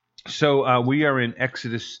So we are in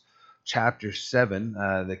Exodus chapter 7,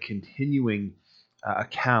 the continuing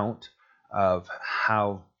account of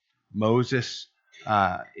how Moses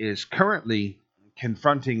is currently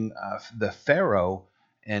confronting the Pharaoh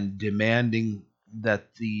and demanding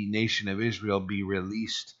that the nation of Israel be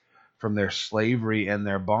released from their slavery and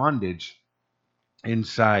their bondage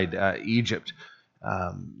inside Egypt.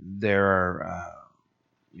 There are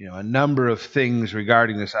a number of things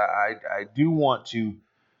regarding this. I do want to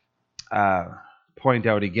uh, point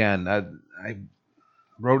out again. I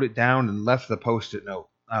wrote it down and left the post-it note.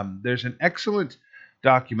 There's an excellent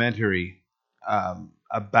documentary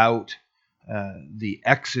about the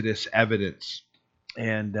Exodus evidence,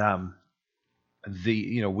 and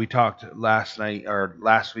we talked last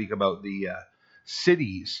week about the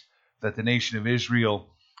cities that the nation of Israel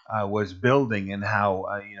was building, and how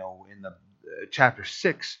in the chapter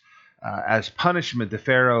 6, as punishment, the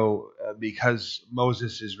Pharaoh, because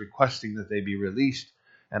Moses is requesting that they be released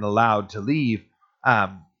and allowed to leave,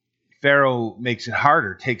 um, Pharaoh makes it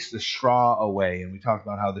harder, takes the straw away. And we talked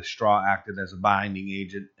about how the straw acted as a binding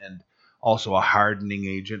agent and also a hardening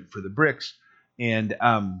agent for the bricks. And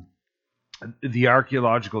the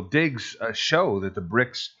archaeological digs show that the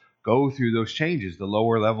bricks go through those changes. The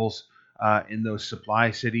lower levels in those supply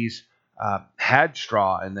cities had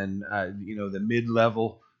straw, and then the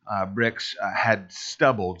mid-level bricks had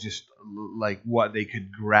stubble, just like what they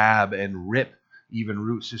could grab and rip, even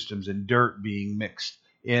root systems and dirt being mixed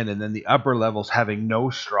in, and then the upper levels having no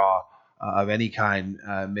straw of any kind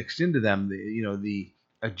mixed into them. The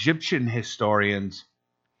Egyptian historians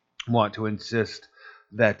want to insist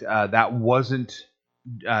that that wasn't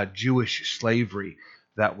Jewish slavery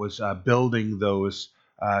that was building those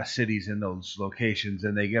cities in those locations,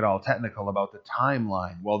 and they get all technical about the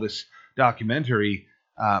timeline. Well, this documentary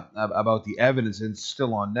about the evidence, and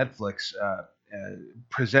still on Netflix,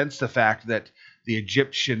 presents the fact that the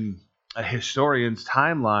Egyptian historians'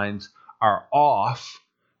 timelines are off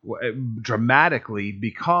dramatically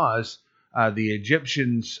because the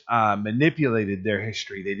Egyptians manipulated their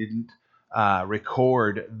history. They didn't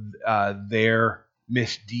record their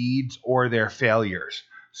misdeeds or their failures.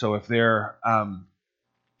 So if their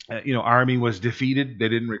army was defeated, they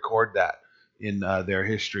didn't record that in their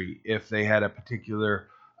history. If they had a particular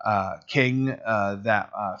king that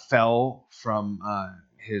fell from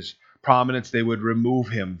his prominence, they would remove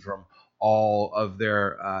him from all of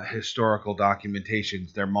their historical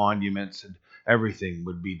documentations. Their monuments and everything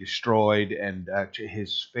would be destroyed, and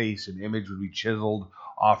his face and image would be chiseled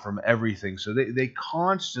off from everything. So they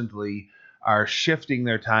constantly are shifting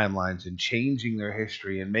their timelines and changing their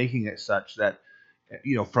history and making it such that,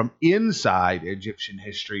 from inside Egyptian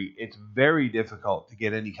history, it's very difficult to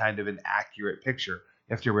get any kind of an accurate picture.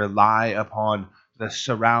 You have to rely upon the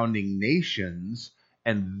surrounding nations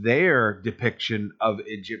and their depiction of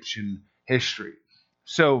Egyptian history.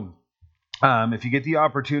 So if you get the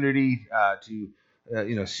opportunity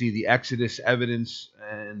to see the Exodus evidence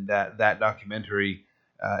and that documentary,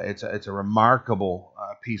 it's a remarkable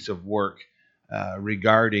piece of work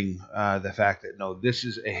regarding the fact that, no, this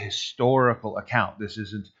is a historical account. This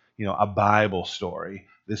isn't a Bible story.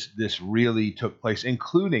 This really took place,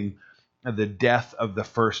 including the death of the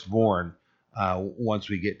firstborn. Once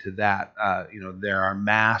we get to that, there are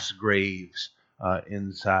mass graves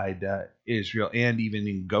inside Israel, and even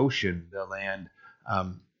in Goshen, the land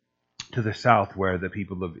to the south where the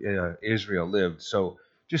people of Israel lived. So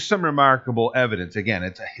just some remarkable evidence. Again,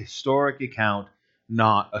 it's a historic account,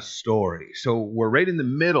 not a story. So we're right in the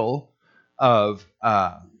middle of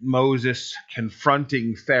Moses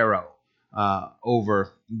confronting Pharaoh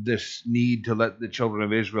over this need to let the children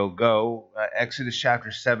of Israel go. Exodus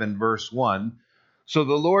chapter 7, verse 1. So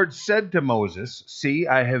the Lord said to Moses, "See,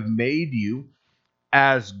 I have made you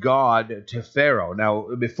as God to Pharaoh."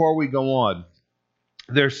 Now, before we go on,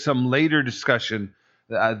 there's some later discussion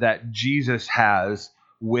that Jesus has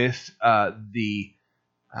with the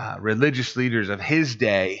religious leaders of his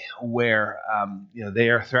day, where they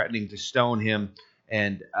are threatening to stone him,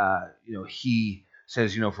 and he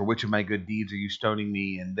says, "For which of my good deeds are you stoning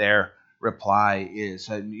me?" And their reply is,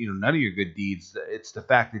 "None of your good deeds. It's the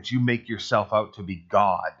fact that you make yourself out to be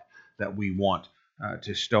God that we want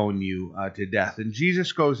to stone you to death." And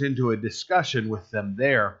Jesus goes into a discussion with them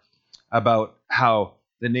there about how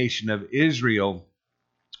the nation of Israel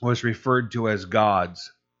was referred to as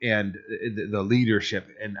gods, and the leadership.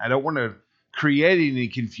 And I don't want to create any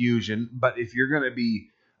confusion, but if you're going to be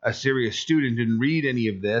a serious student and read any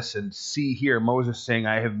of this and see here Moses saying,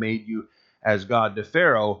 "I have made you as God to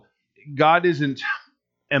Pharaoh," God isn't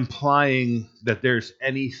implying that there's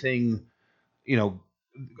anything,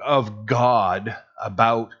 of God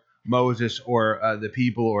about Moses or the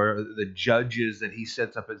people or the judges that he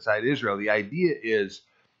sets up inside Israel. The idea is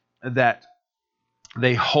that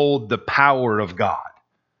they hold the power of God.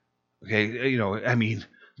 Okay, I mean,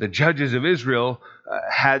 the judges of Israel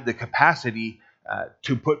had the capacity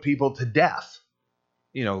to put people to death.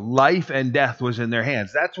 Life and death was in their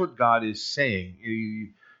hands. That's what God is saying.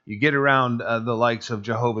 You get around the likes of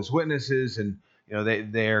Jehovah's Witnesses, and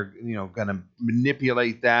they're going to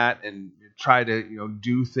manipulate that and try to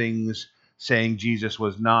do things saying Jesus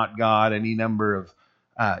was not God. Any number of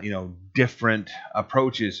different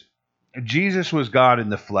approaches. Jesus was God in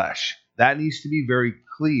the flesh. That needs to be very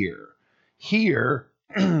clear. Here,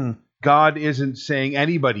 God isn't saying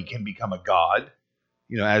anybody can become a god,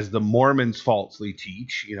 as the Mormons falsely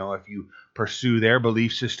teach. If you pursue their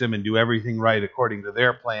belief system and do everything right according to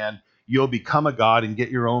their plan, you'll become a god and get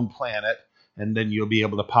your own planet, and then you'll be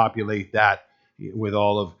able to populate that with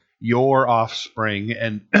all of your offspring,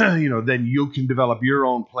 and then you can develop your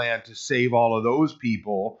own plan to save all of those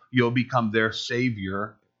people. You'll become their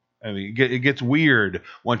savior. I mean, it gets weird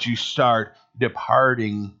once you start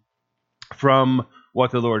departing from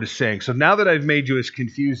what the Lord is saying. So now that I've made you as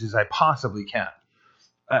confused as I possibly can,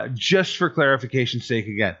 just for clarification's sake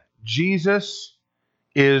again, Jesus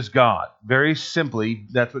is God. Very simply,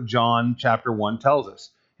 that's what John chapter 1 tells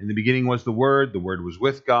us. In the beginning was the Word was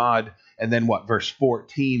with God, and then what? Verse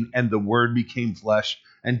 14, and the Word became flesh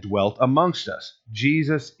and dwelt amongst us.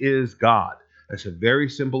 Jesus is God. That's a very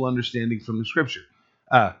simple understanding from the Scripture.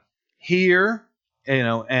 Here,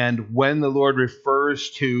 and when the Lord refers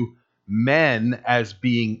to men as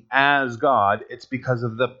being as God, it's because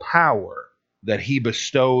of the power that he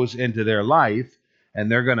bestows into their life,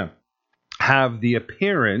 and they're going to have the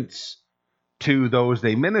appearance to those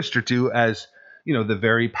they minister to as, the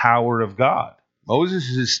very power of God. Moses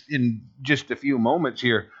is, in just a few moments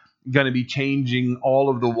here, going to be changing all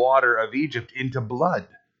of the water of Egypt into blood.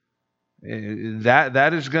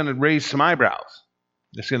 That is going to raise some eyebrows.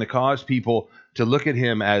 It's going to cause people to look at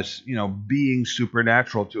him as, being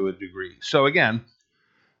supernatural to a degree. So again,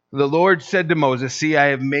 the Lord said to Moses, "See, I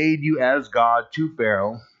have made you as God to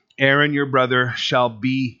Pharaoh. Aaron, your brother, shall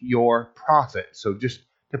be your prophet." So just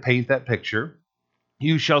to paint that picture,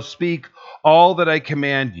 you shall speak all that I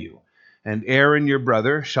command you. And Aaron, your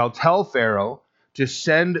brother, shall tell Pharaoh to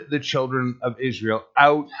send the children of Israel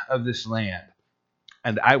out of this land.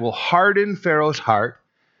 And I will harden Pharaoh's heart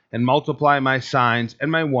and multiply my signs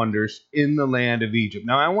and my wonders in the land of Egypt.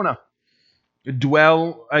 Now, I want to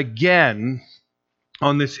dwell again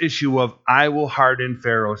on this issue of I will harden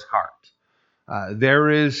Pharaoh's heart. There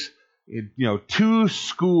is, two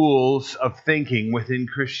schools of thinking within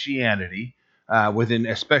Christianity, within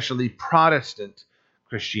especially Protestant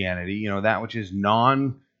Christianity, that which is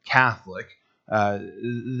non-Catholic,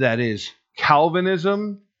 that is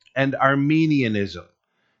Calvinism and Arminianism.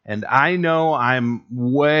 And I know I'm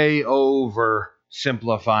way over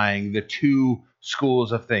simplifying the two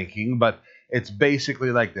schools of thinking, but it's basically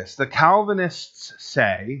like this. The Calvinists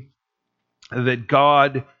say that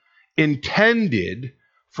God intended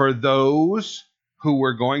for those who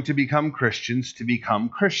were going to become Christians to become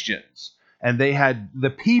Christians. And the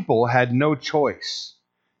people had no choice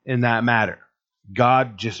in that matter.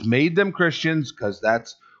 God just made them Christians because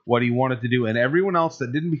that's what he wanted to do. And everyone else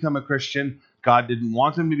that didn't become a Christian, God didn't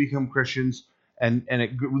want them to become Christians. And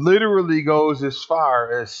it literally goes as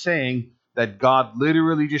far as saying that God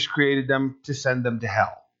literally just created them to send them to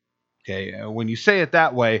hell. Okay, when you say it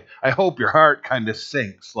that way, I hope your heart kind of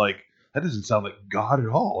sinks. Like, that doesn't sound like God at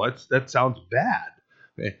all. That sounds bad.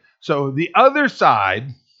 Okay, so the other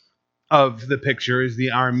side of the picture is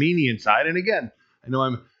the Armenian side. And again, I know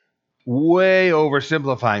I'm way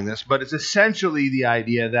oversimplifying this, but it's essentially the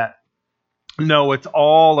idea that, no, it's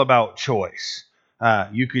all about choice.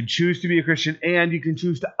 You could choose to be a Christian, and you can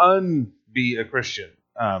choose to unbe a Christian.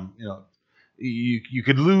 You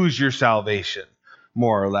could lose your salvation,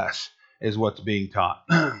 more or less, is what's being taught.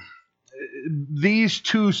 These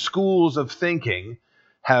two schools of thinking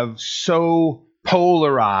have so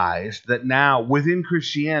polarized that now within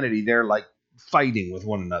Christianity they're like fighting with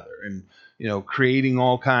one another and creating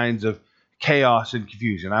all kinds of chaos and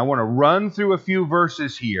confusion. I want to run through a few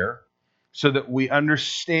verses here so that we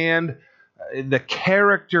understand the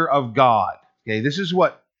character of God. Okay, this is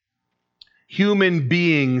what human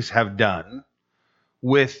beings have done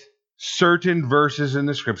with certain verses in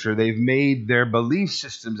the Scripture. They've made their belief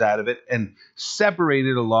systems out of it and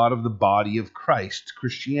separated a lot of the body of Christ.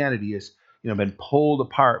 Christianity has been pulled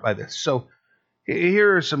apart by this. So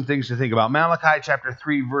here are some things to think about. Malachi chapter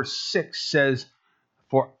 3 verse 6 says,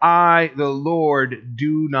 "For I, the Lord,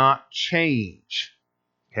 do not change."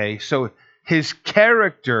 Okay, so his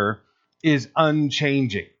character is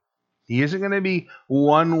unchanging. He isn't going to be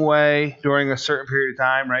one way during a certain period of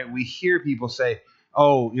time, right? We hear people say,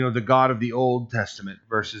 oh, the God of the Old Testament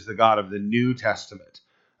versus the God of the New Testament.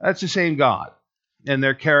 That's the same God, and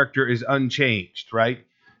their character is unchanged, right?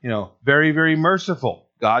 Very, very merciful.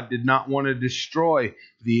 God did not want to destroy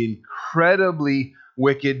the incredibly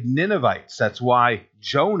wicked Ninevites. That's why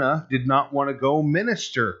Jonah did not want to go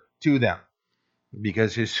minister to them,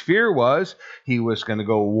 because his fear was he was going to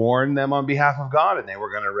go warn them on behalf of God, and they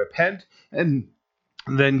were going to repent, and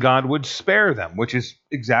then God would spare them, which is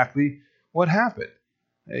exactly what happened.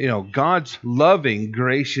 God's loving,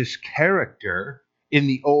 gracious character in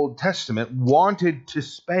the Old Testament wanted to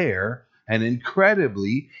spare an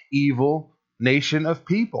incredibly evil nation of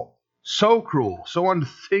people. So cruel, so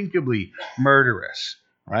unthinkably murderous,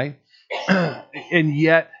 right? And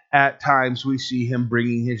yet, at times, we see him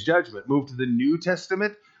bringing his judgment. Move to the New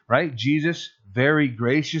Testament, right? Jesus very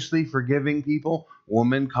graciously forgiving people.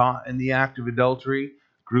 Woman caught in the act of adultery.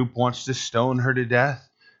 Group wants to stone her to death.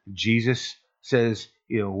 Jesus says,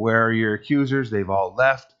 where are your accusers? They've all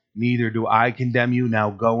left. Neither do I condemn you. Now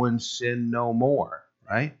go and sin no more,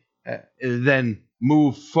 right? Then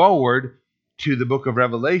move forward to the book of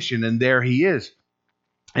Revelation, and there he is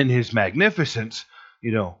in his magnificence,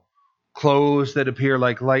 clothes that appear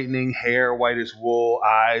like lightning, hair white as wool,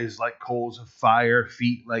 eyes like coals of fire,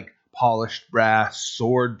 feet like polished brass,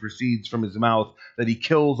 sword proceeds from his mouth that he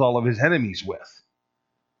kills all of his enemies with.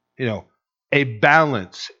 A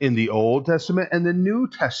balance in the Old Testament and the New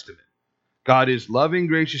Testament. God is loving,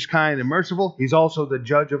 gracious, kind, and merciful. He's also the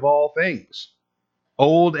judge of all things,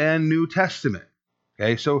 Old and New Testament.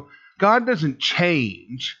 Okay, so God doesn't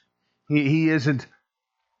change. He isn't,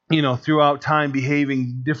 throughout time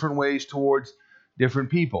behaving different ways towards different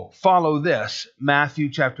people. Follow this, Matthew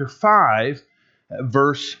chapter 5,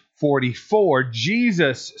 verse 44.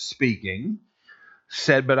 Jesus speaking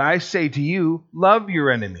said, "But I say to you, love your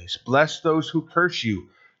enemies, bless those who curse you,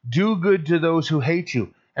 do good to those who hate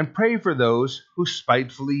you, and pray for those who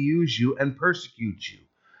spitefully use you and persecute you,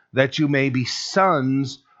 that you may be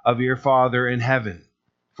sons of your Father in heaven.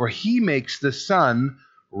 For he makes the sun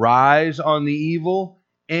rise on the evil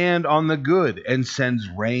and on the good, and sends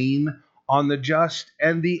rain on the just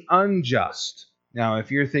and the unjust." Now, if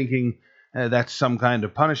you're thinking that's some kind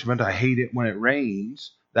of punishment, I hate it when it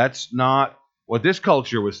rains, that's not what this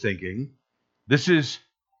culture was thinking. This is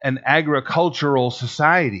an agricultural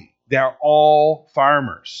society. They're all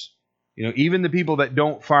farmers. Even the people that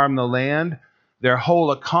don't farm the land, their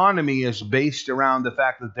whole economy is based around the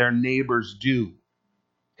fact that their neighbors do.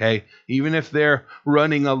 Okay, even if they're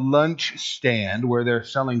running a lunch stand where they're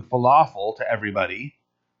selling falafel to everybody,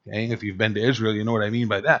 okay, if you've been to Israel, you know what I mean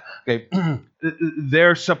by that. Okay,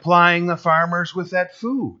 they're supplying the farmers with that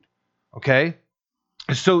food. Okay,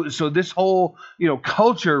 so this whole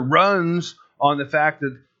culture runs on the fact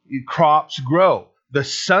that crops grow, the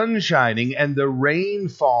sun shining and the rain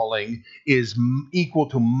falling is equal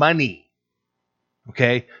to money.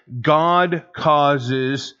 Okay, God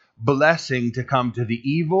causes blessing to come to the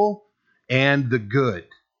evil and the good.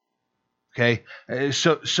 Okay,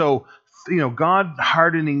 so God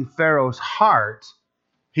hardening Pharaoh's heart,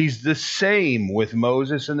 he's the same with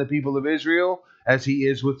Moses and the people of Israel as he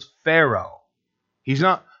is with Pharaoh. He's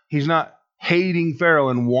not hating Pharaoh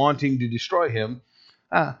and wanting to destroy him.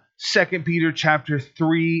 2 Peter chapter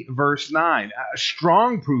 3, verse 9, a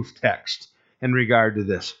strong proof text in regard to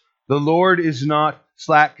this. The Lord is not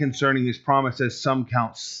slack concerning his promise, as some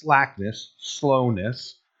count slackness,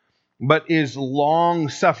 slowness, but is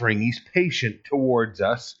long-suffering. He's patient towards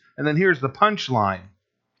us. And then here's the punchline.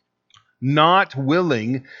 Not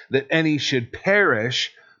willing that any should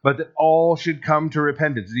perish, but that all should come to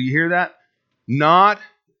repentance. Do you hear that? Not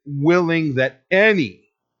willing that any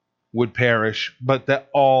would perish, but that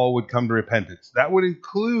all would come to repentance. That would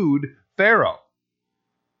include Pharaoh.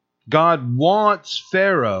 God wants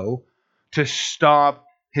Pharaoh to stop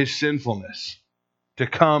his sinfulness, to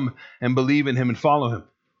come and believe in him and follow him.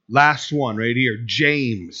 Last one right here,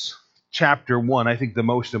 James chapter 1, I think the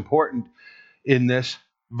most important in this,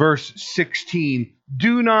 verse 16.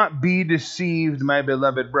 Do not be deceived, my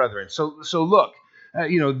beloved brethren. So look,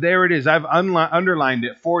 there it is. I've underlined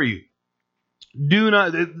it for you. Do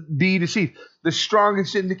not be deceived. The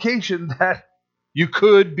strongest indication that you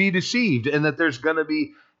could be deceived and that there's going to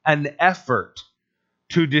be an effort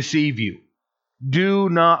to deceive you. Do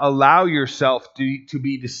not allow yourself to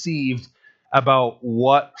be deceived about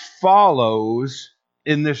what follows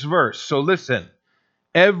in this verse. So listen,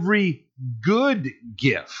 every good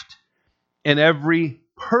gift and every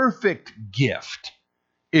perfect gift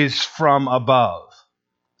is from above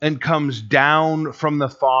and comes down from the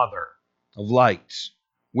Father of lights,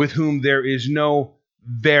 with whom there is no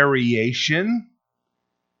variation.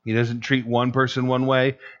 He doesn't treat one person one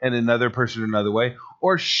way and another person another way,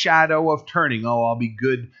 or shadow of turning. Oh, I'll be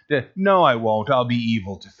good. No, I won't. I'll be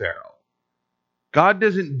evil to Pharaoh. God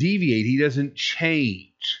doesn't deviate. He doesn't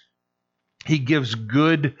change. He gives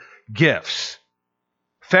good gifts.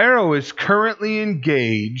 Pharaoh is currently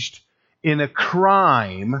engaged in a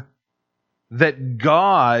crime that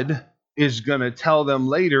God is going to tell them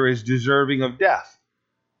later is deserving of death.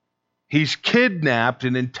 He's kidnapped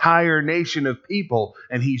an entire nation of people,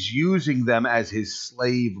 and he's using them as his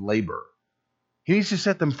slave labor. He needs to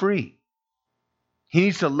set them free. He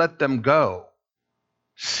needs to let them go.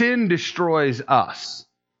 Sin destroys us,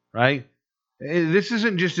 right? This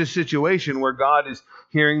isn't just a situation where God is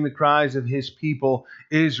hearing the cries of his people,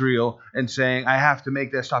 Israel, and saying, I have to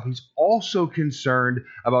make that stop. He's also concerned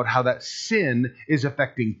about how that sin is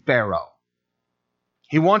affecting Pharaoh.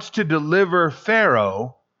 He wants to deliver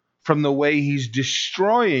Pharaoh from the way he's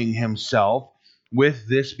destroying himself with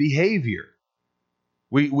this behavior.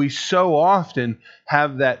 We so often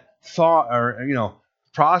have that thought or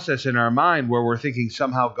process in our mind where we're thinking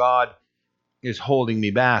somehow God is holding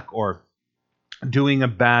me back or doing a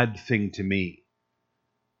bad thing to me.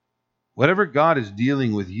 Whatever God is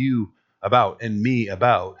dealing with you about and me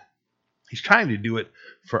about, he's trying to do it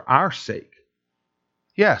for our sake.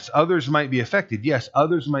 Yes, others might be affected. Yes,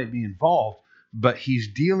 others might be involved, but he's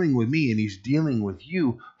dealing with me and he's dealing with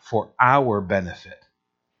you for our benefit.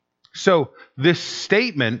 So this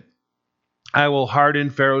statement, I will harden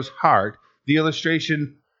Pharaoh's heart, the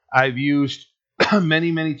illustration I've used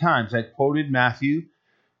many, many times. I quoted Matthew,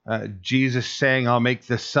 Jesus saying, I'll make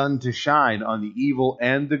the sun to shine on the evil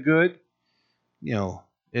and the good.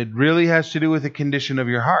 It really has to do with the condition of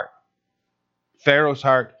your heart. Pharaoh's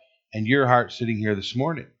heart and your heart sitting here this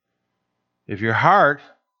morning. If your heart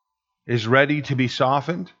is ready to be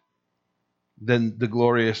softened, then the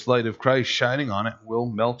glorious light of Christ shining on it will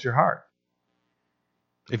melt your heart.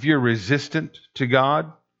 If you're resistant to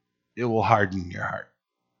God, it will harden your heart.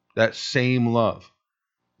 That same love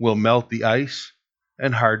will melt the ice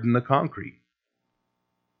and harden the concrete.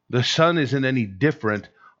 The sun isn't any different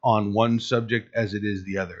on one subject as it is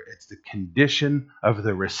the other. It's the condition of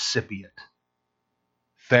the recipient.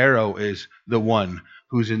 Pharaoh is the one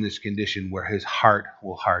who's in this condition where his heart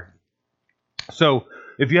will harden. So,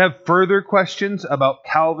 if you have further questions about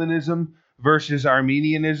Calvinism versus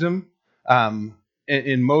Arminianism,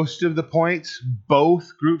 in most of the points,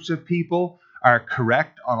 both groups of people are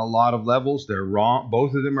correct on a lot of levels. They're wrong.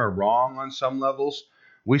 Both of them are wrong on some levels.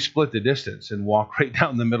 We split the distance and walk right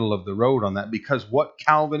down the middle of the road on that, because what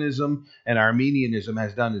Calvinism and Arminianism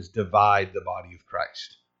has done is divide the body of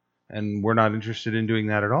Christ. And we're not interested in doing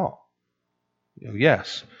that at all.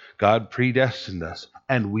 Yes, God predestined us,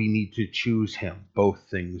 and we need to choose him. Both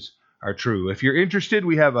things are true. If you're interested,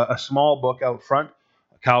 we have a small book out front,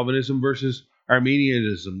 Calvinism versus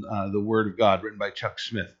Arminianism, the Word of God, written by Chuck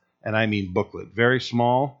Smith. And I mean booklet. Very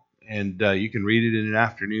small, and you can read it in an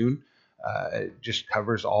afternoon. It just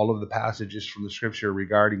covers all of the passages from the Scripture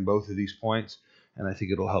regarding both of these points, and I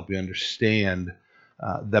think it'll help you understand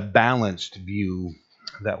the balanced view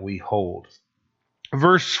that we hold.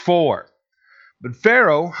 Verse 4. But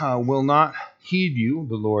Pharaoh will not heed you,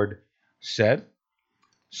 the Lord said,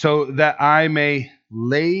 so that I may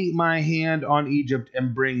lay my hand on Egypt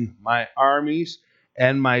and bring my armies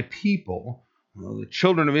and my people, the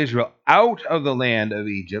children of Israel, out of the land of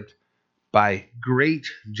Egypt by great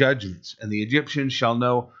judgments. And the Egyptians shall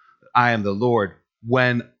know that I am the Lord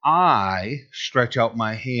when I stretch out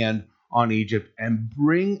my hand on Egypt and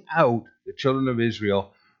bring out the children of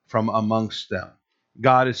Israel from amongst them.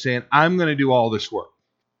 God is saying, I'm going to do all this work.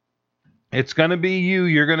 It's going to be you.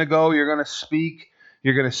 You're going to go. You're going to speak.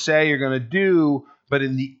 You're going to say. You're going to do. But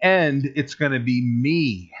in the end, it's going to be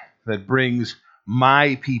me that brings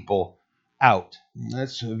my people out. And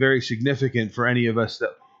that's very significant for any of us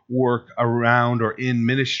that work around or in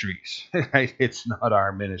ministries. It's not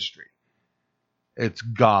our ministry. It's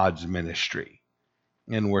God's ministry.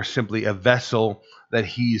 And we're simply a vessel that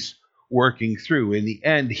he's working through. In the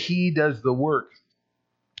end, he does the work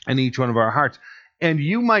in each one of our hearts. And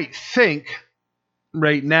you might think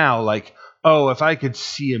right now, like, oh, if I could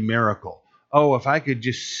see a miracle, oh, if I could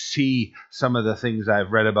just see some of the things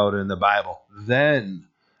I've read about in the Bible, then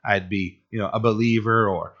I'd be, a believer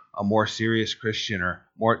or a more serious Christian or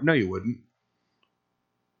more. No, you wouldn't.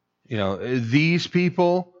 These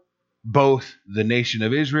people, both the nation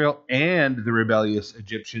of Israel and the rebellious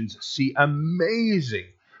Egyptians, see amazing,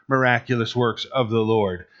 miraculous works of the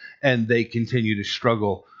Lord, and they continue to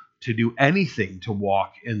struggle to do anything to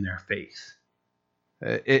walk in their faith.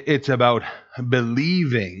 It's about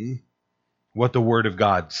believing what the Word of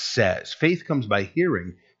God says. Faith comes by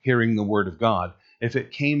hearing the Word of God. If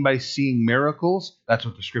it came by seeing miracles, that's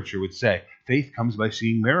what the Scripture would say. Faith comes by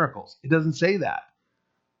seeing miracles. It doesn't say that.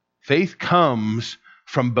 Faith comes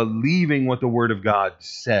from believing what the Word of God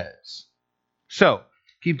says. So,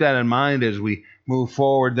 keep that in mind as we move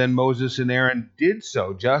forward. Then Moses and Aaron did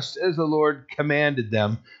so, just as the Lord commanded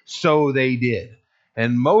them, so they did.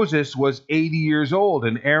 And Moses was 80 years old,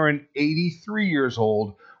 and Aaron 83 years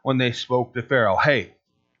old when they spoke to Pharaoh. Hey,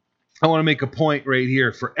 I want to make a point right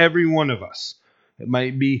here for every one of us. It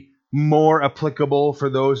might be more applicable for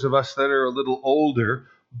those of us that are a little older,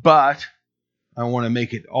 but I want to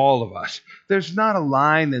make it all of us. There's not a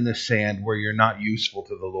line in the sand where you're not useful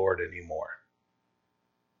to the Lord anymore.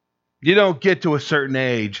 You don't get to a certain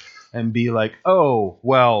age and be like, oh,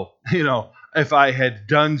 well, if I had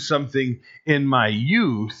done something in my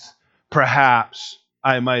youth, perhaps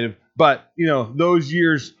I might have. But, those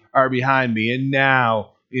years are behind me. And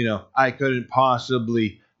now, I couldn't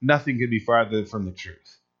possibly, nothing could be farther from the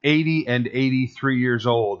truth. 80 and 83 years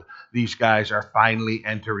old, these guys are finally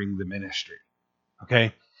entering the ministry.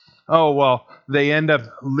 Okay? Oh, well, they end up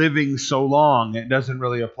living so long, it doesn't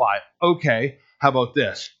really apply. Okay, how about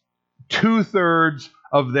this? 2/3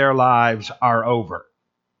 of their lives are over.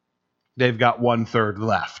 They've got 1/3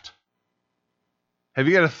 left. Have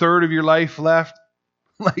you got 1/3 of your life left?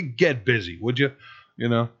 Get busy, would you?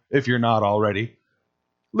 If you're not already.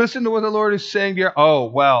 Listen to what the Lord is saying here. Oh,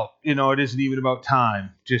 well, it isn't even about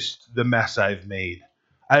time, just the mess I've made.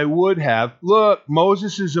 I would have. Look,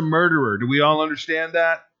 Moses is a murderer. Do we all understand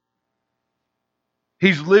that?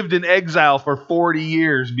 He's lived in exile for 40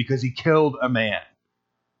 years because he killed a man.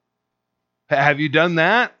 Have you done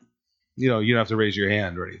that? You don't have to raise your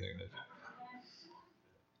hand or anything.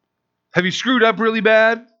 Have you screwed up really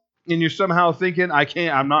bad and you're somehow thinking,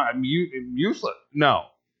 I'm useless? No.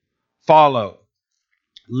 Follow.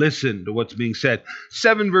 Listen to what's being said.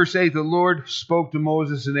 7 verse 8, the Lord spoke to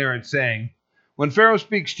Moses and Aaron saying, when Pharaoh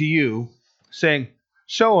speaks to you, saying,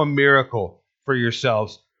 show a miracle for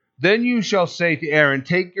yourselves, then you shall say to Aaron,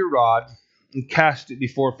 take your rod and cast it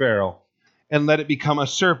before Pharaoh, and let it become a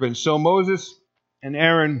serpent. So Moses and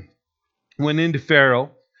Aaron went into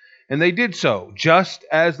Pharaoh, and they did so, just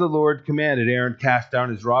as the Lord commanded. Aaron cast down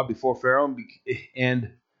his rod before Pharaoh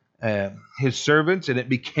and his servants, and it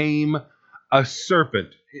became a serpent.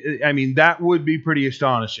 I mean, that would be pretty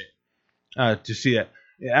astonishing to see it.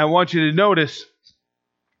 I want you to notice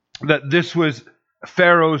that this was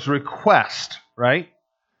Pharaoh's request, right?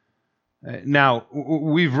 Now,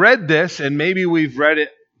 we've read this, and maybe we've read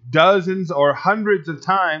it dozens or hundreds of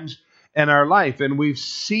times in our life, and we've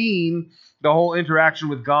seen the whole interaction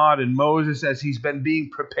with God and Moses as he's been being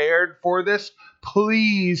prepared for this.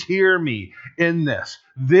 Please hear me in this.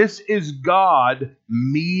 This is God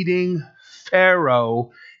meeting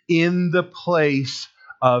Pharaoh in the place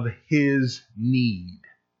of his need.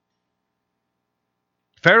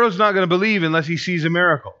 Pharaoh's not going to believe unless he sees a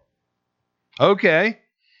miracle. Okay,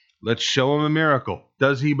 let's show him a miracle.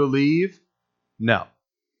 Does he believe? No.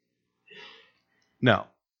 No,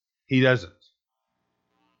 he doesn't.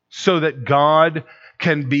 So that God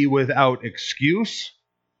can be without excuse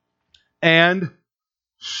and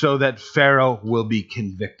so that Pharaoh will be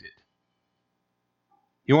convicted.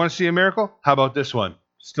 You want to see a miracle? How about this one?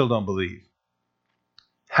 Still don't believe.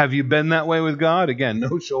 Have you been that way with God? Again,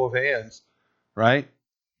 no show of hands, right?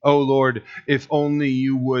 Oh Lord, if only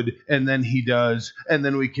you would, and then he does, and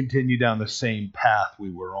then we continue down the same path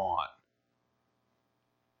we were on.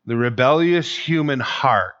 The rebellious human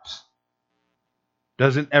heart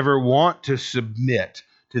doesn't ever want to submit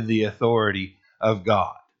to the authority of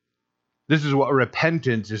God. This is what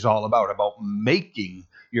repentance is all about making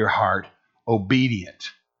your heart obedient.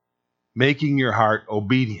 Making your heart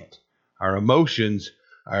obedient. Our emotions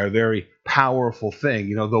are a very powerful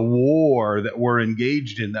thing. The war that we're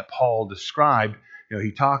engaged in that Paul described,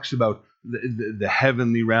 he talks about the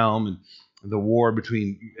heavenly realm and the war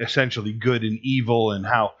between essentially good and evil, and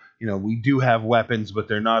how, we do have weapons, but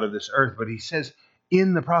they're not of this earth. But he says,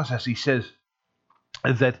 in the process, he says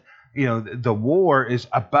that, the war is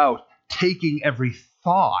about taking every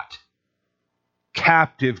thought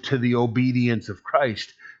captive to the obedience of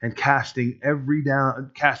Christ and casting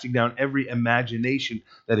down every imagination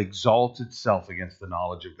that exalts itself against the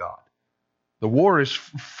knowledge of God. The war is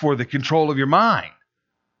for the control of your mind.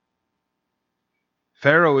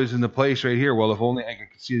 Pharaoh is in the place right here. Well, if only I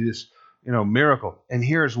could see this, miracle. And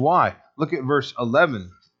here's why. Look at verse 11.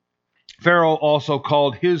 Pharaoh also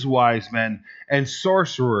called his wise men and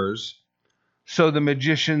sorcerers So the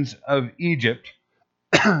magicians of Egypt,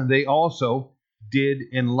 they also did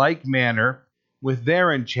in like manner with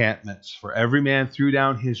their enchantments. For every man threw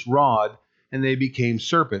down his rod, and they became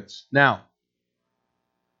serpents. Now,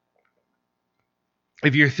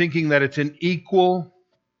 if you're thinking that it's an equal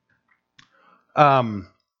um,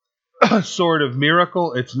 sort of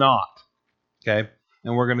miracle, it's not. Okay?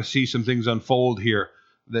 And we're going to see some things unfold here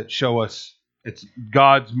that show us it's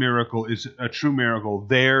God's miracle is a true miracle.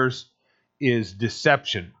 Theirs is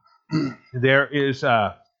deception. There is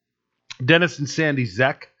Dennis and Sandy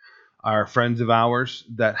Zeck are friends of ours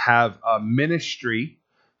that have a ministry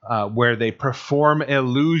where they perform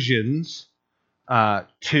illusions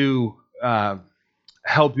to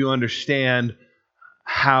help you understand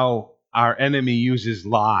how our enemy uses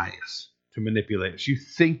lies to manipulate us. You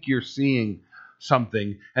think you're seeing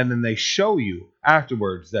something, and then they show you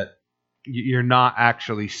afterwards that you're not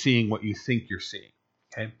actually seeing what you think you're seeing.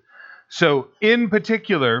 Okay? So, in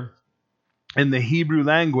particular, in the Hebrew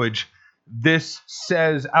language, this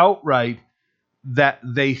says outright that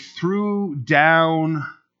they threw down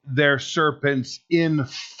their serpents in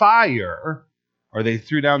fire, or they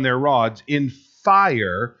threw down their rods in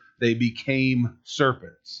fire, they became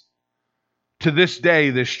serpents. To this day,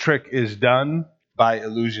 this trick is done by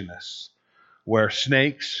illusionists, where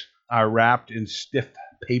snakes are wrapped in stiff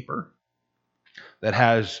paper that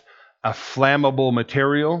has a flammable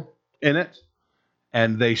material in it,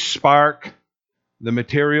 and they spark the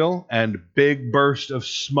material and big burst of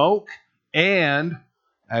smoke. And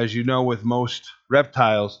as you know, with most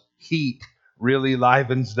reptiles, heat really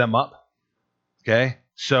livens them up. Okay?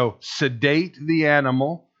 So sedate the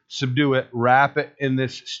animal, subdue it, wrap it in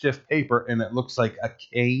this stiff paper, and it looks like a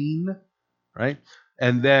cane, right?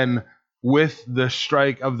 And then with the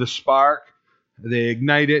strike of the spark, they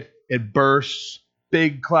ignite it, it bursts,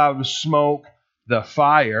 big cloud of smoke, the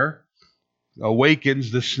fire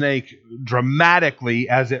awakens the snake dramatically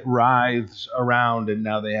as it writhes around, and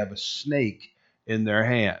now they have a snake in their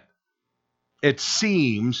hand. It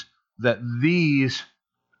seems that these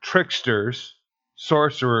tricksters,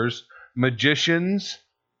 sorcerers, magicians,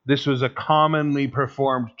 this was a commonly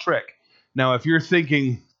performed trick. Now, if you're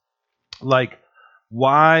thinking, like,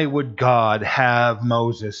 why would God have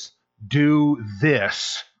Moses do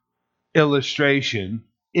this illustration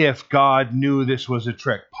if God knew this was a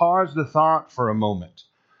trick? Pause the thought for a moment.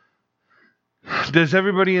 Does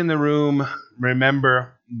everybody in the room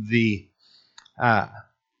remember the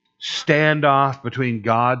standoff between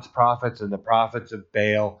God's prophets and the prophets of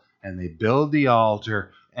Baal? And they build the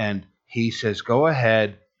altar, and he says, go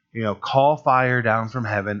ahead, call fire down from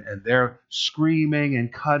heaven. And they're screaming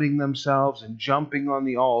and cutting themselves and jumping on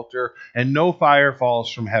the altar, and no fire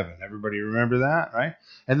falls from heaven. Everybody remember that, right?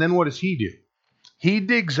 And then what does he do? He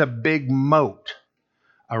digs a big moat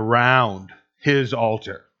around his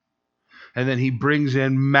altar. And then he brings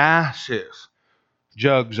in massive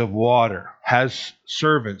jugs of water, has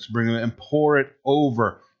servants bring them and pour it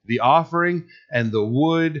over the offering and the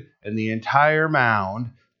wood and the entire mound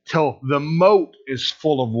till the moat is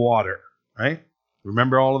full of water, right?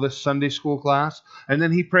 Remember all of this Sunday school class? And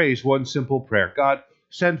then he prays one simple prayer: God,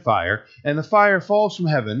 send fire. And the fire falls from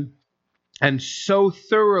heaven and so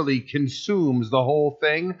thoroughly consumes the whole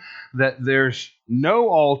thing that there's no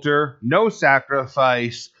altar, no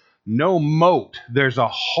sacrifice, no moat. There's a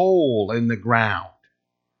hole in the ground,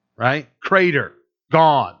 right? Crater,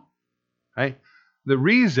 gone, right? The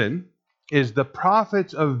reason is the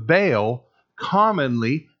prophets of Baal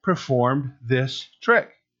commonly performed this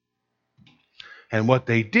trick. And what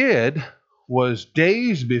they did was,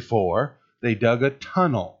 days before, they dug a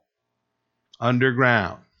tunnel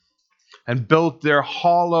underground and built their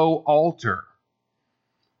hollow altar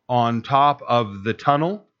on top of the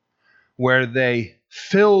tunnel, where they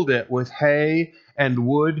filled it with hay and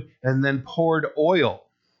wood and then poured oil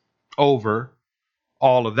over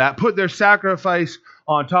all of that, put their sacrifice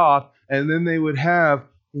on top, and then they would have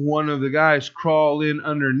one of the guys crawl in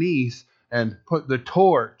underneath and put the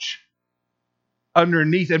torch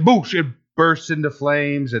underneath, and boosh, it bursts into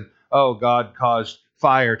flames, and God caused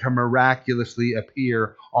fire to miraculously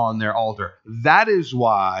appear on their altar. That is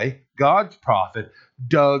why God's prophet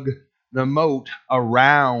dug the moat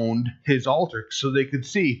around his altar, so they could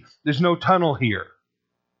see there's no tunnel here.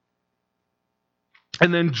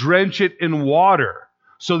 And then drench it in water,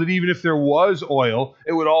 so that even if there was oil,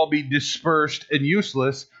 it would all be dispersed and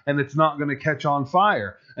useless, and it's not going to catch on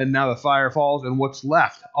fire. And now the fire falls, and what's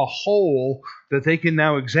left? A hole that they can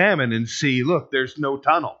now examine and see, look, there's no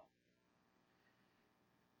tunnel.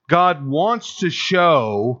 God wants to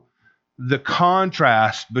show the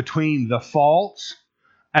contrast between the false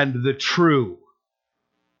and the true.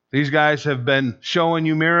 These guys have been showing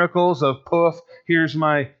you miracles of poof, here's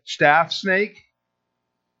my staff snake.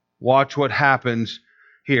 Watch what happens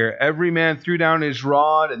here. Every man threw down his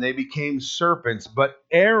rod and they became serpents, but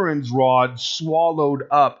Aaron's rod swallowed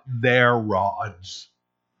up their rods.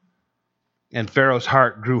 And Pharaoh's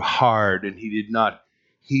heart grew hard and he did not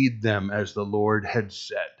heed them as the Lord had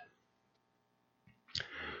said.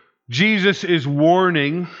 Jesus is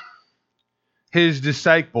warning his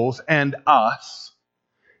disciples and us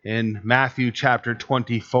in Matthew chapter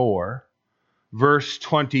 24, verse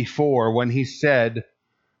 24, when he said,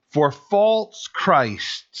 "For false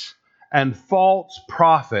Christs and false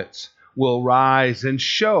prophets will rise and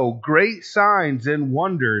show great signs and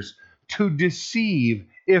wonders to deceive,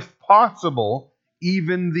 if possible,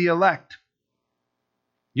 even the elect."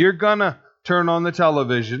 You're gonna turn on the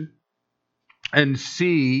television and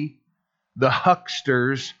see the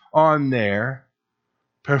hucksters on there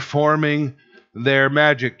performing their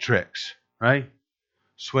magic tricks, right?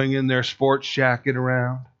 Swinging their sports jacket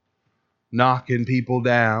around, knocking people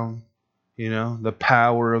down, the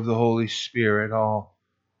power of the Holy Spirit, all,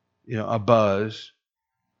 abuzz.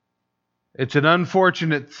 It's an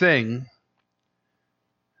unfortunate thing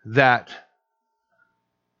that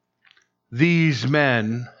these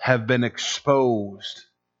men have been exposed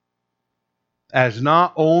as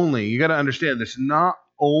not only, you got to understand this, not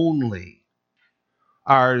only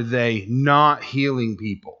are they not healing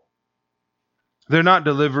people, they're not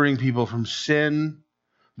delivering people from sin,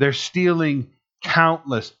 they're stealing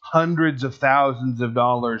countless hundreds of thousands of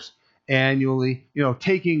dollars annually,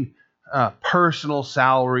 taking personal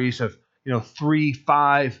salaries of, $3,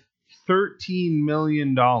 $5, $13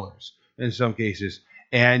 million in some cases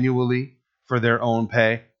annually for their own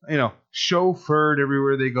pay, chauffeured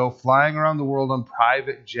everywhere they go, flying around the world on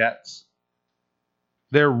private jets.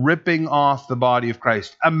 They're ripping off the body of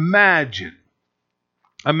Christ. Imagine,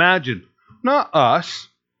 not us,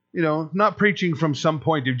 not preaching from some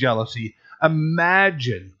point of jealousy.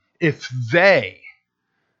 Imagine if they,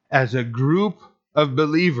 as a group of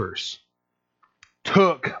believers,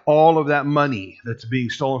 took all of that money that's being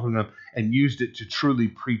stolen from them and used it to truly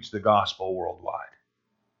preach the gospel worldwide.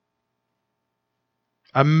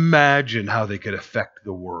 Imagine how they could affect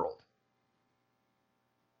the world.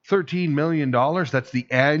 $13 million, that's the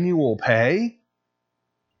annual pay?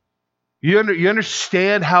 You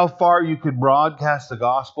understand how far you could broadcast the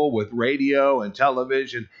gospel with radio and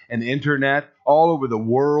television and internet all over the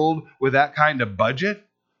world with that kind of budget?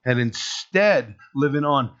 And instead living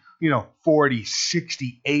on, 40,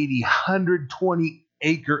 60, 80, 120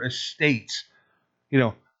 acre estates,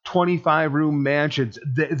 25 room mansions,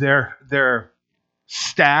 their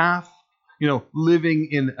staff, living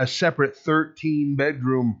in a separate 13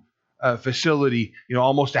 bedroom facility,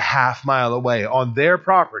 almost a half mile away on their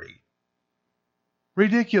property.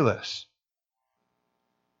 Ridiculous.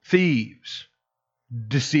 Thieves,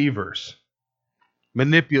 deceivers,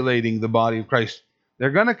 manipulating the body of Christ.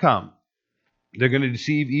 They're going to come. They're going to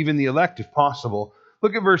deceive even the elect if possible.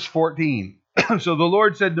 Look at verse 14. So the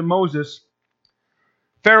Lord said to Moses,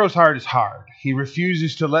 "Pharaoh's heart is hard. He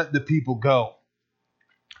refuses to let the people go.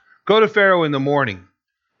 Go to Pharaoh in the morning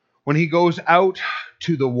when he goes out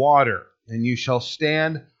to the water, and you shall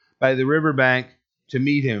stand by the riverbank to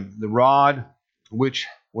meet him. The rod which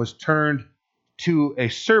was turned to a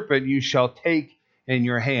serpent you shall take in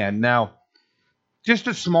your hand." Now, just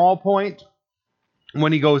a small point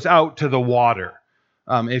when he goes out to the water.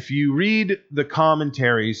 If you read the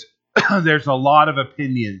commentaries, there's a lot of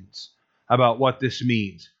opinions about what this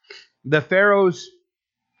means. The pharaohs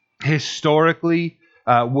historically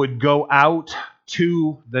would go out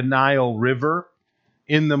to the Nile River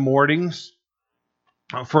in the mornings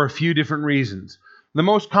for a few different reasons. The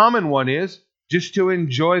most common one is just to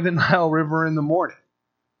enjoy the Nile River in the morning.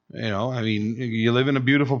 You live in a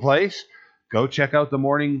beautiful place, go check out the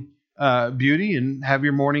morning beauty and have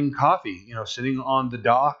your morning coffee, sitting on the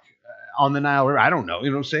dock on the Nile River. I don't know, what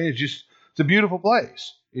I'm saying? It's a beautiful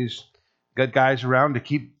place. It's got guys around to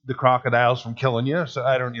keep the crocodiles from killing you. So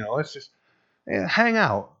I don't, it's just hang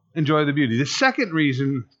out, enjoy the beauty. The second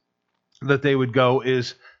reason that they would go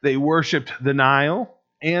is they worshipped the Nile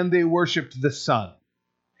and they worshipped the sun.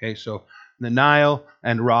 Okay, so the Nile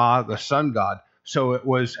and Ra, the sun god. So it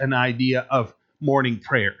was an idea of morning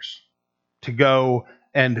prayers to go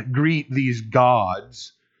and greet these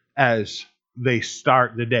gods as they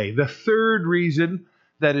start the day. The third reason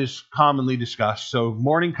that is commonly discussed, so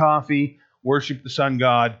morning coffee, worship the sun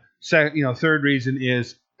god. Third reason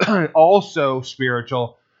is also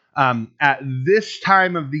spiritual. At this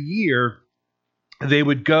time of the year, they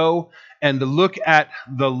would go and look at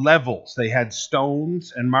the levels. They had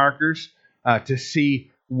stones and markers to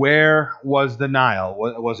see where was the Nile?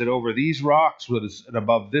 Was it over these rocks? Was it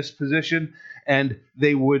above this position? And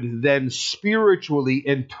they would then spiritually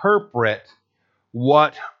interpret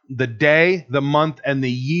what the day, the month, and the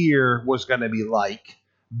year was going to be like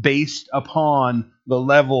based upon the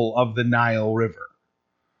level of the Nile River.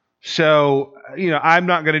 So, I'm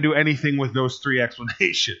not going to do anything with those three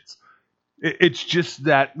explanations. It's just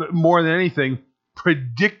that, more than anything,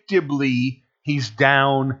 predictably, he's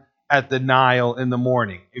down at the Nile in the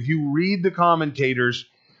morning. If you read the commentators,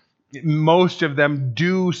 most of them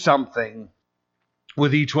do something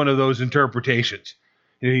with each one of those interpretations.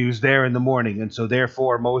 He was there in the morning, and so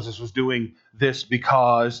therefore Moses was doing this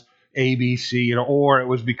because A, B, C, or it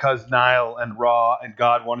was because Nile and Ra, and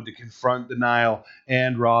God wanted to confront the Nile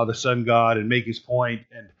and Ra, the sun god, and make his point.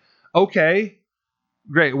 And okay,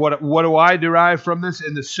 great. What do I derive from this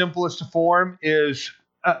in the simplest form is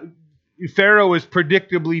Pharaoh is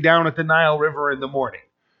predictably down at the Nile River in the morning,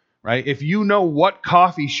 right? If you know what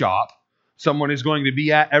coffee shop someone is going to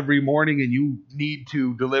be at every morning and you need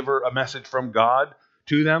to deliver a message from God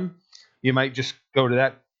to them, you might just go to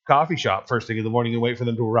that coffee shop first thing in the morning and wait for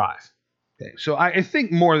them to arrive. Okay, so I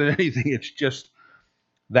think more than anything, it's just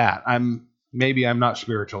that. Maybe I'm not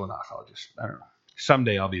spiritual enough. I don't know.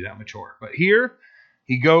 Someday I'll be that mature. But here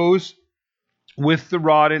he goes with the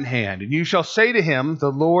rod in hand, and you shall say to him,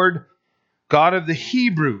 the Lord God of the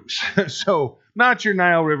Hebrews. So not your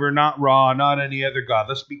Nile River, not Ra, not any other God.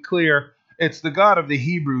 Let's be clear. It's the God of the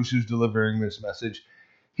Hebrews who's delivering this message.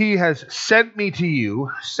 He has sent me to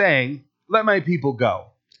you, saying, let my people go,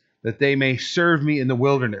 that they may serve me in the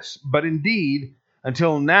wilderness. But indeed,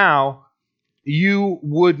 until now, you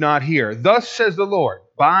would not hear. Thus says the Lord,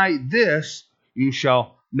 by this you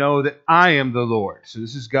shall know that I am the Lord. So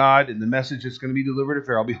this is God and the message that's going to be delivered to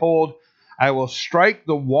Pharaoh. Behold, I will strike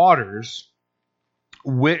the waters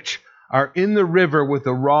which are in the river with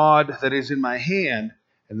the rod that is in my hand,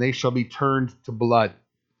 and they shall be turned to blood.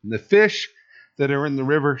 And the fish that are in the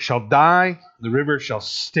river shall die, the river shall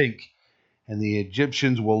stink, and the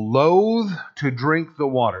Egyptians will loathe to drink the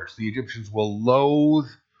waters. The Egyptians will loathe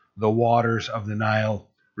the waters of the Nile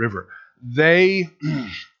River. They,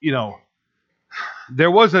 there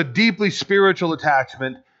was a deeply spiritual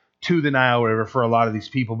attachment to the Nile River for a lot of these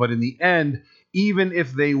people, but in the end, even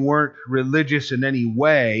if they weren't religious in any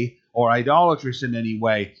way or idolatrous in any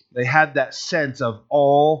way, they had that sense of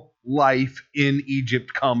all life in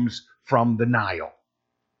Egypt comes from the Nile.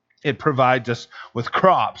 It provides us with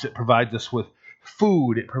crops. It provides us with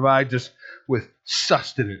food. It provides us with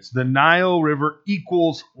sustenance. The Nile River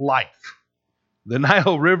equals life. The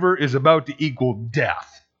Nile River is about to equal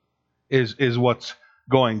death, is what's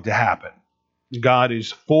going to happen. God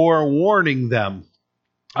is forewarning them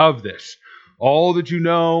of this. All that you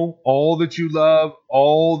know, all that you love,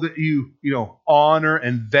 all that you honor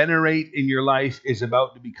and venerate in your life is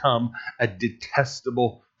about to become a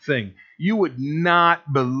detestable thing. You would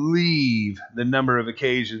not believe the number of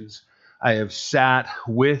occasions I have sat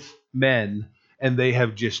with men and they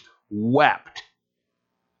have just wept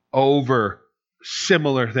over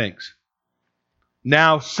similar things.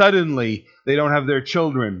 Now suddenly they don't have their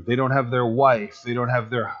children, they don't have their wife, they don't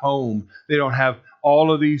have their home, they don't have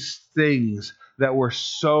all of these things that were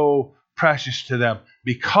so precious to them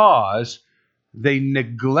because they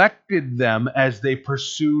neglected them as they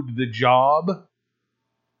pursued the job.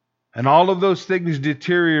 And all of those things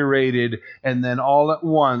deteriorated, and then all at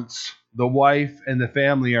once the wife and the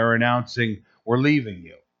family are announcing, we're leaving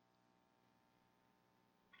you.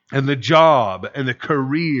 And the job and the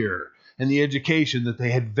career and the education that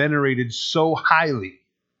they had venerated so highly,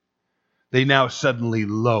 they now suddenly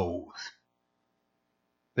loathe.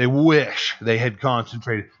 They wish they had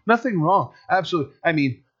concentrated. Nothing wrong.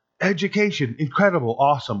 Absolutely. Education, incredible,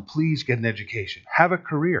 awesome. Please get an education. Have a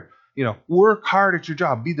career. Work hard at your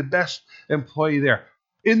job. Be the best employee there.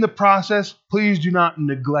 In the process, please do not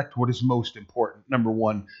neglect what is most important. Number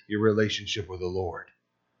one, your relationship with the Lord.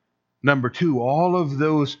 Number two, all of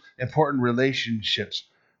those important relationships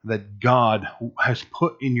that God has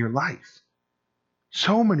put in your life.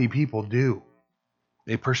 So many people do.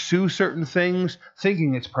 They pursue certain things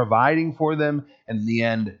thinking it's providing for them, and in the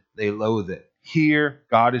end, they loathe it. Here,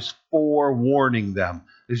 God is forewarning them.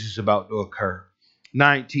 This is about to occur.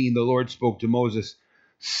 19, the Lord spoke to Moses,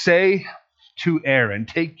 say to Aaron,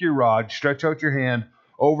 take your rod, stretch out your hand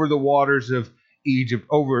over the waters of Egypt,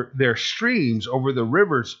 over their streams, over the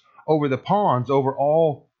rivers, over the ponds, over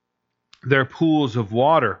all their pools of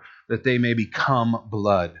water, that they may become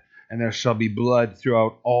blood. And there shall be blood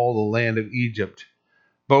throughout all the land of Egypt,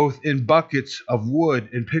 both in buckets of wood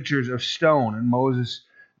and pitchers of stone. And Moses,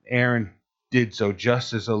 Aaron, did so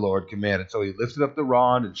just as the Lord commanded. So he lifted up the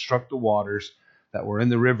rod and struck the waters that were in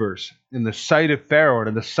the rivers in the sight of Pharaoh and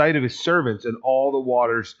in the sight of his servants, and all the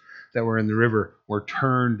waters that were in the river were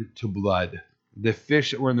turned to blood. The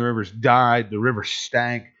fish that were in the rivers died, the river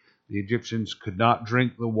stank, the Egyptians could not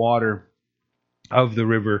drink the water of the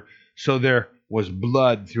river, so there was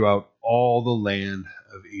blood throughout all the land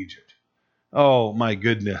of Egypt. Oh my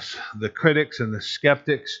goodness. The critics and the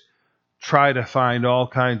skeptics try to find all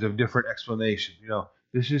kinds of different explanations.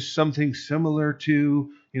 This is something similar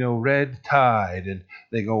to, red tide, and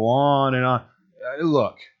they go on and on.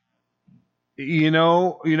 Look, you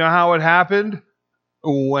know how it happened?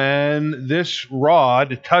 When this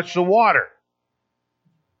rod touched the water,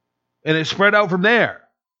 and it spread out from there.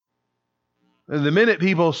 And the minute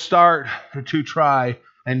people start to try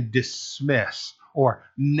and dismiss or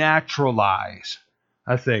naturalize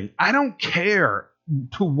a thing, I don't care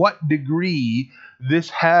to what degree this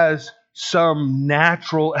has some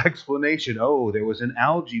natural explanation. Oh, there was an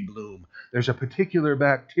algae bloom. There's a particular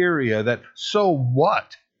bacteria that, so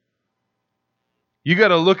what? You got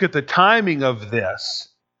to look at the timing of this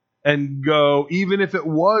and go, even if it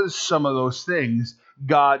was some of those things,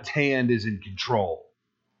 God's hand is in control.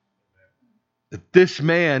 That this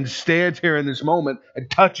man stands here in this moment and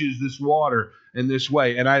touches this water in this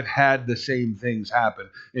way. And I've had the same things happen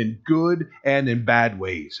in good and in bad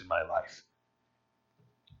ways in my life,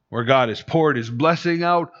 where God has poured his blessing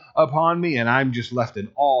out upon me, and I'm just left in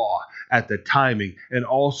awe at the timing, and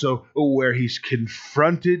also where he's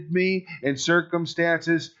confronted me in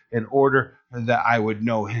circumstances in order that I would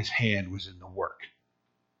know his hand was in the work.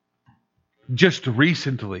 Just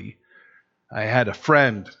recently, I had a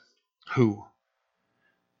friend who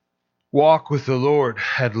walked with the Lord,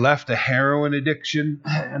 had left a heroin addiction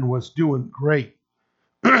and was doing great,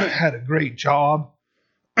 had a great job.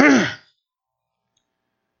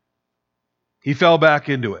 He fell back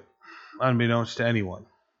into it, unbeknownst to anyone.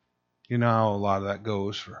 You know how a lot of that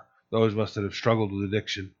goes for those of us that have struggled with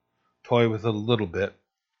addiction. Toy with it a little bit.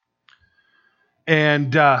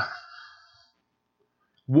 And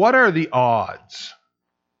what are the odds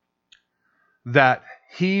that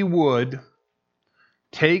he would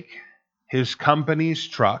take his company's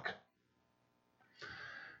truck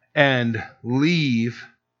and leave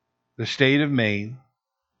the state of Maine,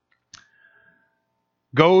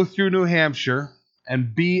 go through New Hampshire,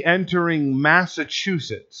 and be entering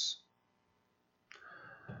Massachusetts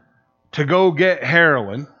to go get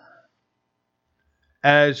heroin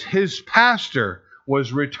as his pastor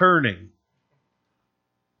was returning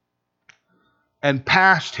and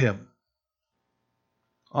passed him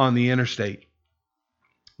on the interstate?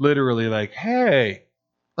 Literally like, hey,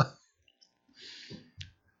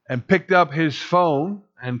 and picked up his phone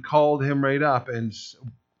and called him right up and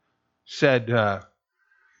said,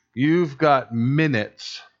 you've got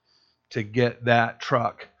minutes to get that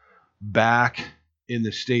truck back in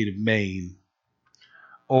the state of Maine,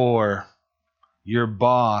 or your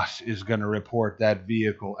boss is going to report that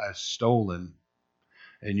vehicle as stolen,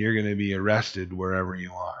 and you're going to be arrested wherever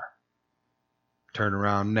you are. Turn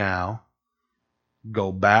around now,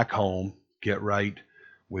 go back home, get right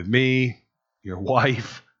with me, your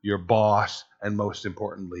wife, your boss, and most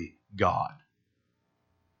importantly, God.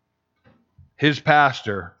 His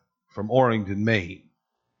pastor from Orrington, Maine,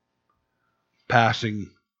 passing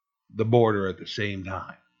the border at the same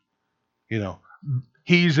time.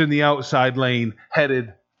 He's in the outside lane,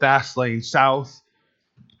 headed fast lane south.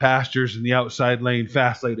 Pastor's in the outside lane,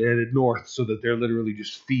 fast lane, headed north, so that they're literally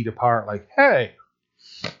just feet apart, like, hey.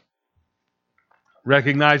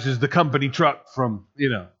 Recognizes the company truck from,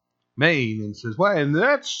 Maine, and says, well, and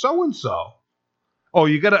that's so-and-so. Oh,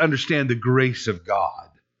 you got to understand the grace of God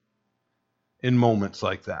in moments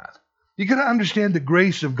like that. You got to understand the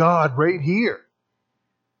grace of God right here.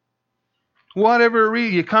 Whatever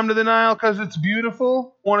you come to the Nile because it's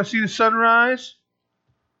beautiful, want to see the sunrise,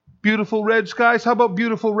 beautiful red skies. How about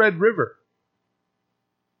beautiful red river?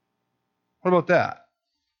 What about that?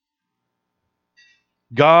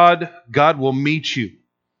 God will meet you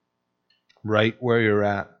right where you're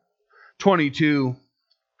at. 22.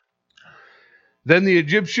 Then the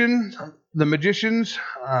magicians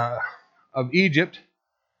of Egypt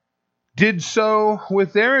did so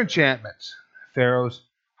with their enchantments. Pharaoh's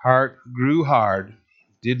heart grew hard,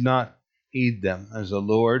 did not heed them, as the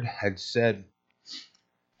Lord had said.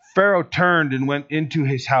 Pharaoh turned and went into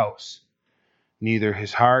his house. Neither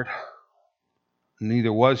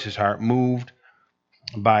was his heart moved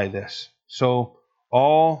by this. So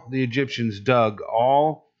all the Egyptians dug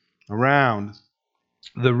all around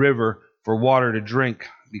the river for water to drink,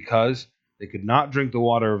 because they could not drink the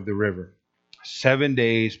water of the river. 7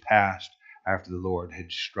 days passed after the Lord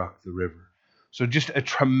had struck the river. So just a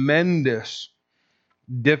tremendous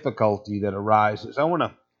difficulty that arises. I want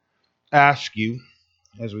to ask you,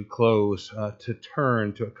 as we close, to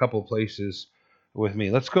turn to a couple places with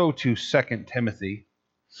me. Let's go to 2 Timothy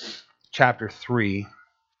chapter 3.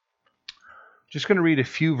 Just going to read a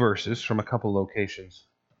few verses from a couple locations.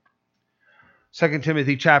 2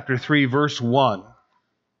 Timothy chapter 3, verse 1.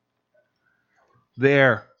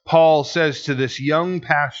 There, Paul says to this young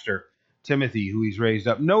pastor, Timothy, who he's raised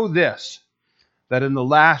up, know this, that in the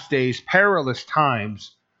last days perilous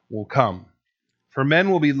times will come. For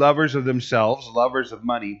men will be lovers of themselves, lovers of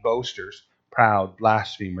money, boasters, proud,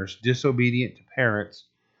 blasphemers, disobedient to parents,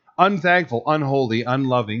 unthankful, unholy,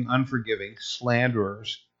 unloving, unforgiving,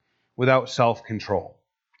 slanderers, without self-control,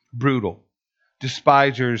 brutal,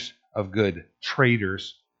 despisers of good,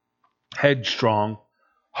 traitors, headstrong,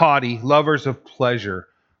 haughty, lovers of pleasure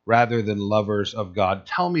rather than lovers of God.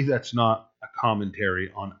 Tell me that's not a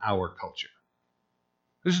commentary on our culture.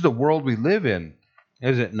 This is the world we live in,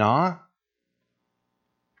 is it not?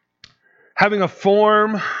 Having a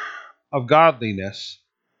form of godliness,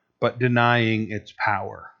 but denying its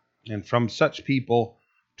power. And from such people,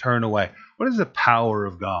 turn away. What is the power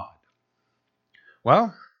of God?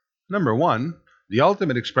 Well, number one, the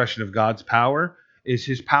ultimate expression of God's power is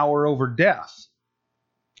his power over death.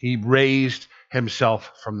 He raised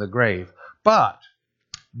himself from the grave. But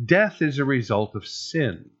death is a result of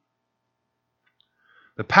sin.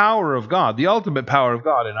 The power of God, the ultimate power of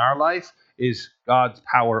God in our life, is God's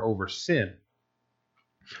power over sin.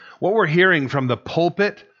 What we're hearing from the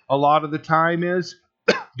pulpit a lot of the time is,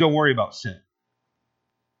 don't worry about sin.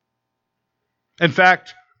 In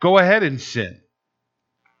fact, go ahead and sin.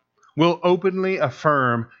 We'll openly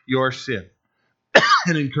affirm your sin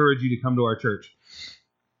and encourage you to come to our church.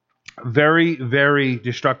 Very, very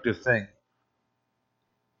destructive thing.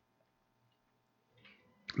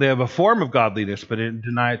 They have a form of godliness, but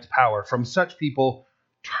deny its power. From such people,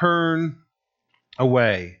 turn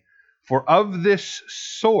away. For of this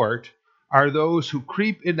sort are those who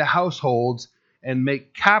creep into households and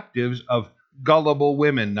make captives of gullible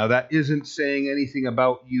women. Now, that isn't saying anything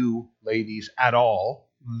about you, ladies, at all.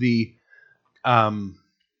 The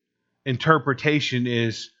interpretation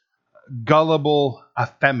is gullible,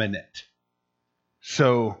 effeminate.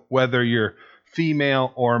 So whether you're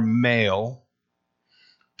female or male,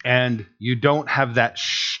 and you don't have that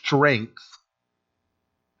strength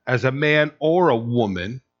as a man or a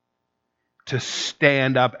woman to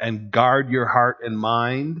stand up and guard your heart and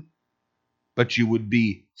mind, but you would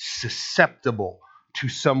be susceptible to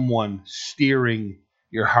someone steering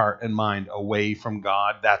your heart and mind away from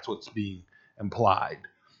God. That's what's being implied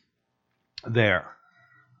there.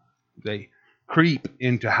 They creep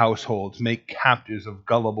into households, make captives of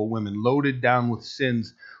gullible women, loaded down with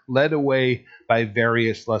sins, led away by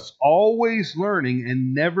various lusts, always learning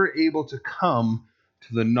and never able to come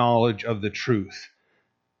to the knowledge of the truth.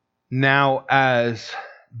 Now, as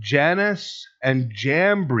Jannes and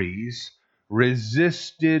Jambres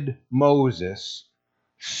resisted Moses,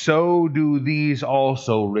 so do these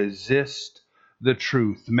also resist the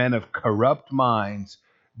truth. Men of corrupt minds,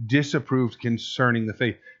 disapproved concerning the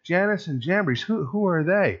faith. Jannes and Jambres, who are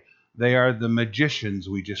they? They are the magicians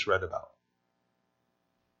we just read about.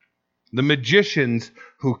 The magicians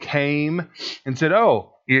who came and said,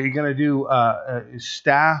 oh, you're going to do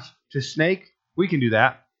staff to snake? We can do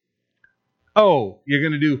that. Oh, you're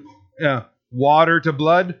going to do water to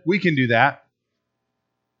blood? We can do that.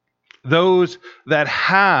 Those that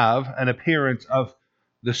have an appearance of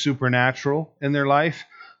the supernatural in their life,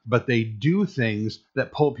 but they do things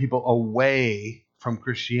that pull people away from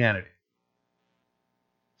Christianity.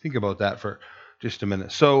 Think about that for just a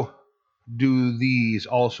minute. So do these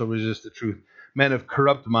also resist the truth. Men of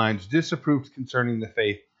corrupt minds, disapproved concerning the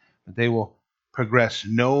faith, but they will progress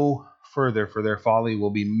no further, for their folly will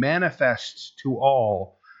be manifest to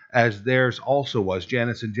all, as theirs also was.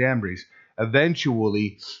 Jannes and Jambres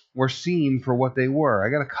eventually were seen for what they were. I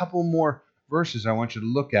got a couple more verses I want you to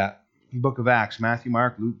look at. The book of Acts, Matthew,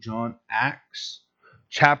 Mark, Luke, John, Acts,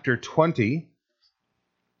 chapter 20,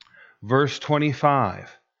 verse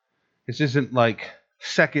 25. This isn't like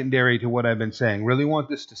secondary to what I've been saying. Really want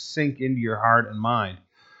this to sink into your heart and mind.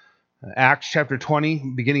 Acts chapter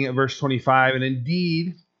 20, beginning at verse 25. And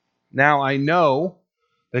indeed, now I know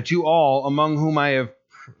that you all, among whom I have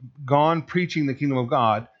gone preaching the kingdom of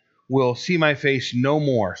God, will see my face no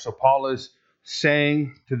more. So Paul is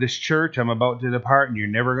saying to this church, I'm about to depart and you're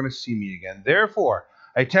never going to see me again. Therefore,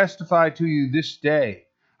 I testify to you this day,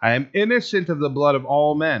 I am innocent of the blood of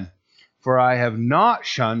all men, for I have not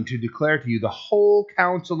shunned to declare to you the whole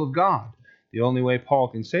counsel of God. The only way Paul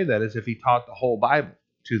can say that is if he taught the whole Bible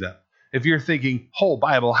to them. If you're thinking, whole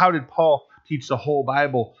Bible, how did Paul teach the whole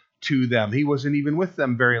Bible to them? He wasn't even with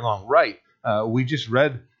them very long. Right. We just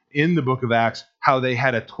read in the book of Acts how they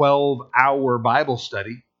had a 12-hour Bible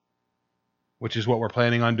study, which is what we're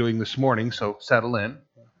planning on doing this morning, so settle in.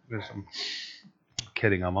 I'm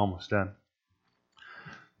kidding, I'm almost done.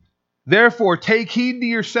 Therefore, take heed to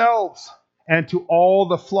yourselves and to all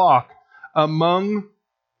the flock among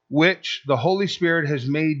which the Holy Spirit has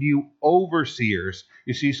made you overseers.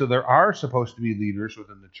 You see, so there are supposed to be leaders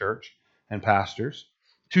within the church and pastors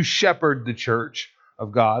to shepherd the church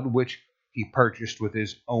of God, which he purchased with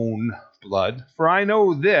his own blood. For I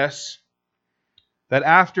know this, that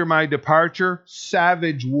after my departure,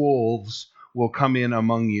 savage wolves will come in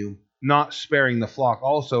among you, not sparing the flock.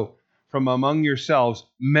 Also, from among yourselves,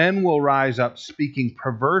 men will rise up speaking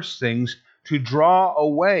perverse things to draw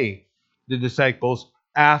away the disciples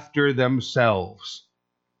after themselves.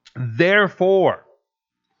 Therefore,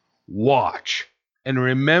 watch and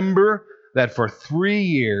remember that for 3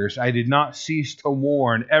 years I did not cease to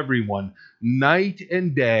warn everyone night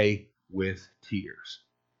and day with tears.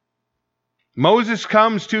 Moses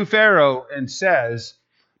comes to Pharaoh and says,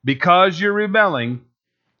 because you're rebelling,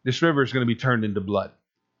 this river is going to be turned into blood.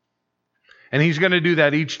 And he's going to do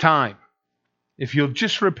that each time. If you'll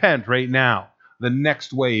just repent right now, the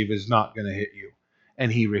next wave is not going to hit you.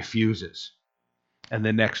 And he refuses. And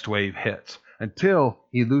the next wave hits until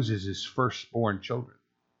he loses his firstborn children.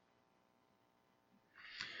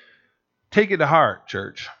 Take it to heart,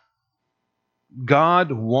 church.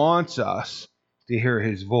 God wants us to hear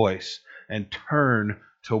his voice and turn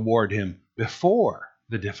toward him before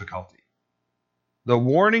the difficulty. The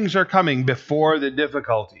warnings are coming before the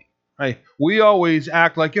difficulty. Right? We always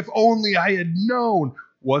act like, if only I had known.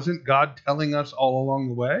 Wasn't God telling us all along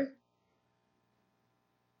the way?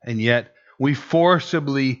 And yet we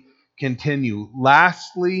forcibly continue.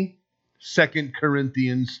 Lastly, 2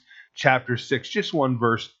 Corinthians chapter 6, just one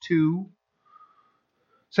verse, 2.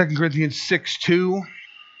 2 Corinthians 6:2.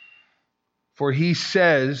 For he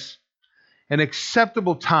says, an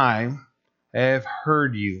acceptable time I have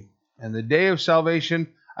heard you, and the day of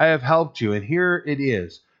salvation I have helped you. And here it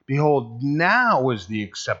is. Behold, now is the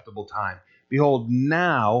acceptable time. Behold,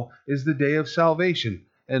 now is the day of salvation.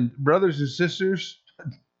 And brothers and sisters,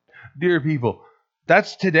 dear people,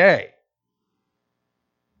 that's today.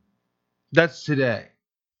 That's today.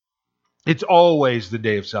 It's always the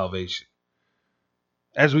day of salvation.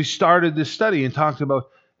 As we started this study and talked about,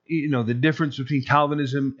 the difference between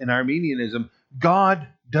Calvinism and Arminianism, God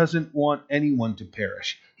doesn't want anyone to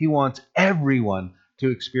perish. He wants everyone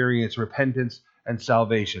to experience repentance and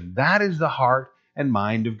salvation. That is the heart and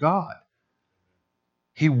mind of God.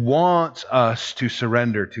 He wants us to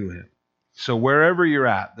surrender to him. So wherever you're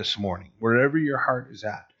at this morning, wherever your heart is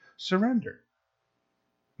at, surrender.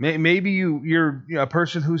 Maybe you're a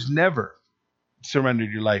person who's never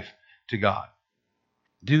surrendered your life to God.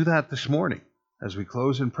 Do that this morning as we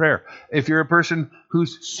close in prayer. If you're a person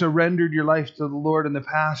who's surrendered your life to the Lord in the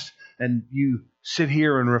past and you sit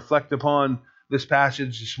here and reflect upon this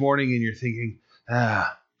passage this morning and you're thinking,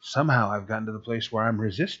 somehow I've gotten to the place where I'm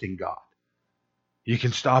resisting God. You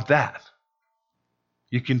can stop that.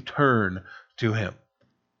 You can turn to him.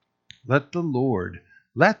 Let the Lord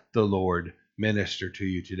minister to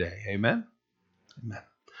you today. Amen? Amen.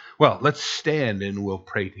 Well, let's stand and we'll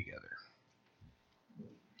pray together.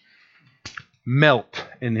 Melt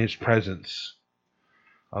in his presence.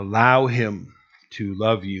 Allow him to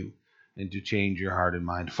love you and to change your heart and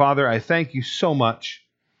mind. Father, I thank you so much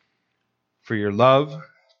for your love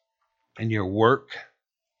and your work,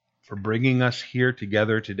 for bringing us here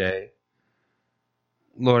together today.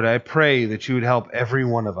 Lord, I pray that you would help every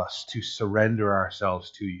one of us to surrender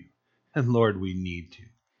ourselves to you. And Lord, we need to.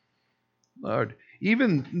 Lord,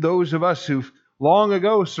 even those of us who've long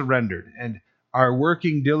ago surrendered and are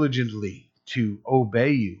working diligently to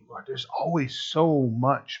obey you, Lord, there's always so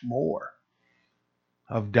much more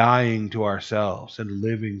of dying to ourselves and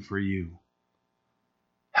living for you.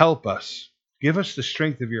 Help us. Give us the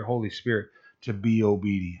strength of your Holy Spirit to be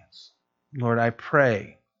obedient. Lord, I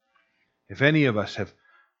pray if any of us have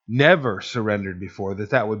never surrendered before,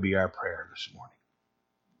 that would be our prayer this morning.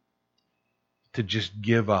 To just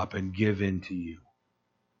give up and give in to you.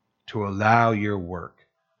 To allow your work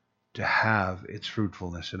to have its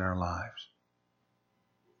fruitfulness in our lives.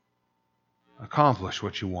 Accomplish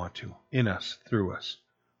what you want to in us, through us.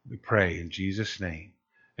 We pray in Jesus' name.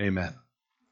 Amen.